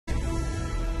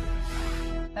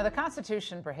Now, the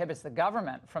Constitution prohibits the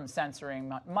government from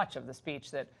censoring much of the speech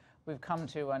that we've come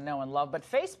to know and love, but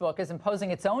Facebook is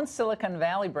imposing its own Silicon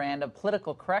Valley brand of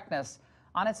political correctness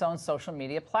on its own social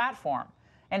media platform.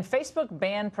 And Facebook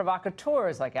banned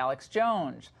provocateurs like Alex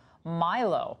Jones,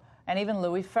 Milo, and even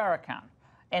Louis Farrakhan.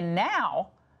 And now,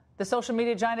 the social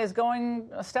media giant is going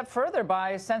a step further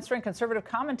by censoring conservative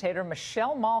commentator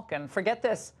Michelle Malkin, forget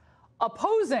this,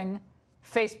 opposing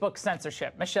Facebook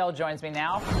censorship. Michelle joins me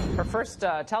now. Her first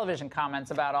television comments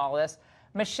about all this.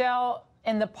 Michelle,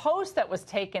 in the post that was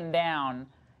taken down,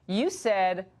 you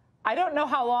said, I don't know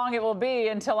how long it will be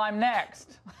until I'm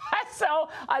next. So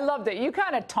I loved it. You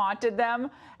kind of taunted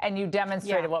them and you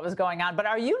demonstrated what was going on. But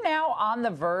are you now on the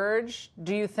verge,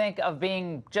 do you think, of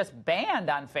being just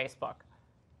banned on Facebook?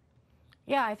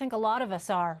 Yeah, I think a lot of us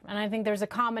are. And I think there's a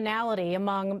commonality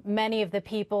among many of the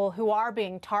people who are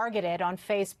being targeted on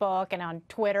Facebook and on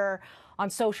Twitter, on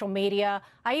social media.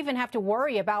 I even have to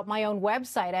worry about my own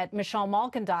website at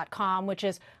michellemalkin.com, which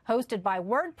is hosted by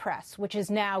WordPress, which is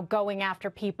now going after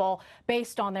people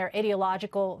based on their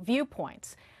ideological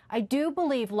viewpoints. I do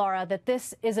believe, Laura, that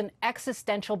this is an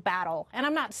existential battle. And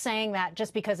I'm not saying that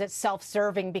just because it's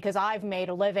self-serving, because I've made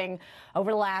a living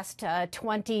over the last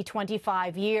 20,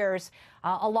 25 years,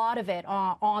 a lot of it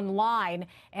online,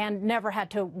 and never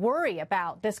had to worry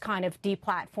about this kind of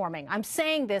deplatforming. I'm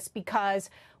saying this because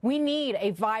we need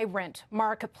a vibrant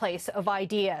marketplace of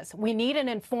ideas. We need an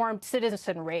informed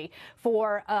citizenry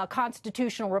for a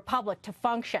constitutional republic to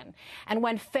function. And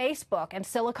when Facebook and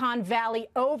Silicon Valley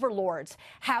overlords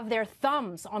have their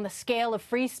thumbs on the scale of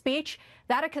free speech,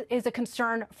 that is a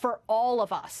concern for all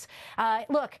of us.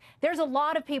 Look, there's a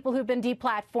lot of people who've been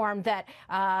deplatformed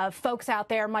that folks out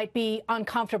there might be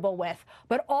uncomfortable with.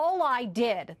 But all I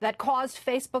did that caused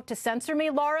Facebook to censor me,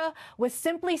 Laura, was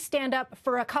simply stand up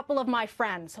for a couple of my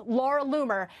friends, Laura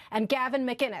Loomer and Gavin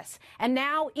McInnes. And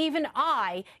now even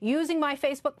I, using my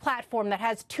Facebook platform that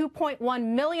has 2.1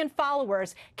 million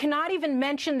followers, cannot even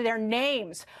mention their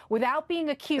names without being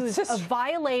accused of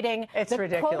violating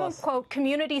the quote-unquote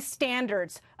community standards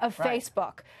of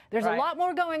Facebook. There's a lot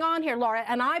more going on here, Laura,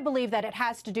 and I believe that it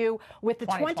has to do with the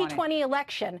 2020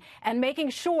 election and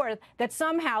making sure that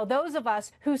somehow those of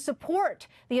us who support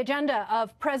the agenda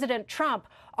of President Trump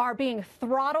are being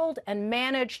throttled and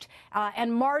managed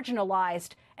and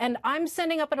marginalized. And I'm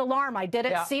sending up an alarm. I did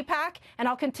it at CPAC, and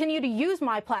I'll continue to use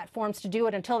my platforms to do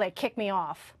it until they kick me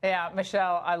off. Yeah,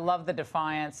 Michelle, I love the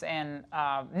defiance. And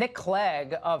Nick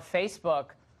Clegg of Facebook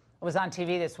was on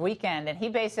TV this weekend, and he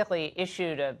basically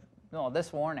issued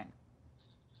this warning.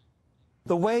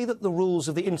 The way that the rules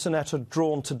of the internet are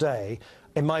drawn today,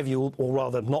 in my view, or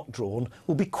rather not drawn,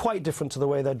 will be quite different to the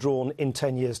way they're drawn in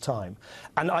 10 years' time.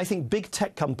 And I think big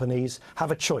tech companies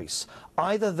have a choice.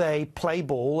 Either they play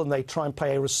ball and they try and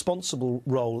play a responsible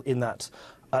role in that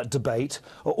debate,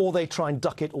 or they try and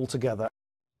duck it altogether.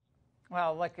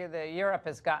 Well, look, Europe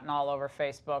has gotten all over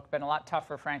Facebook, been a lot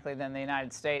tougher, frankly, than the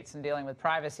United States in dealing with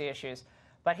privacy issues.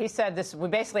 But he said we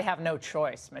basically have no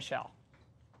choice, Michelle.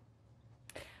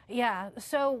 Yeah.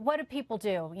 So what do people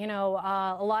do? You know,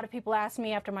 a lot of people ask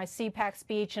me after my CPAC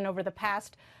speech and over the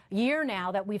past year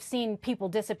now that we've seen people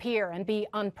disappear and be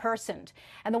unpersoned.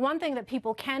 And the one thing that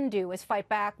people can do is fight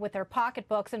back with their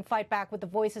pocketbooks and fight back with the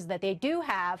voices that they do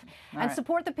have and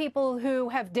support the people who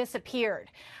have disappeared.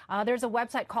 There's a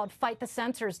website called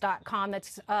fightthecensors.com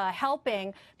that's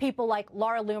helping people like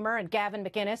Laura Loomer and Gavin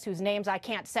McInnes, whose names I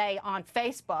can't say on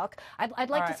Facebook. I'd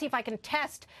like to see if I can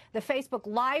test the Facebook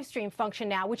live stream function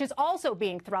now, which is also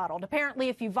being throttled. Apparently,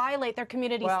 if you violate their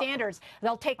community standards,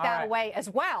 they'll take that away as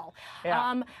well.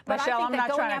 But Michelle, I think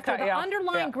that going after the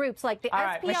underlying groups like the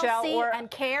SPLC Michelle, and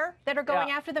CARE that are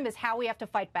going after them is how we have to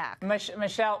fight back.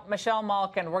 Michelle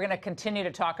Malkin, we're going to continue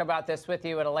to talk about this with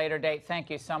you at a later date.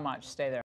 Thank you so much. Stay there.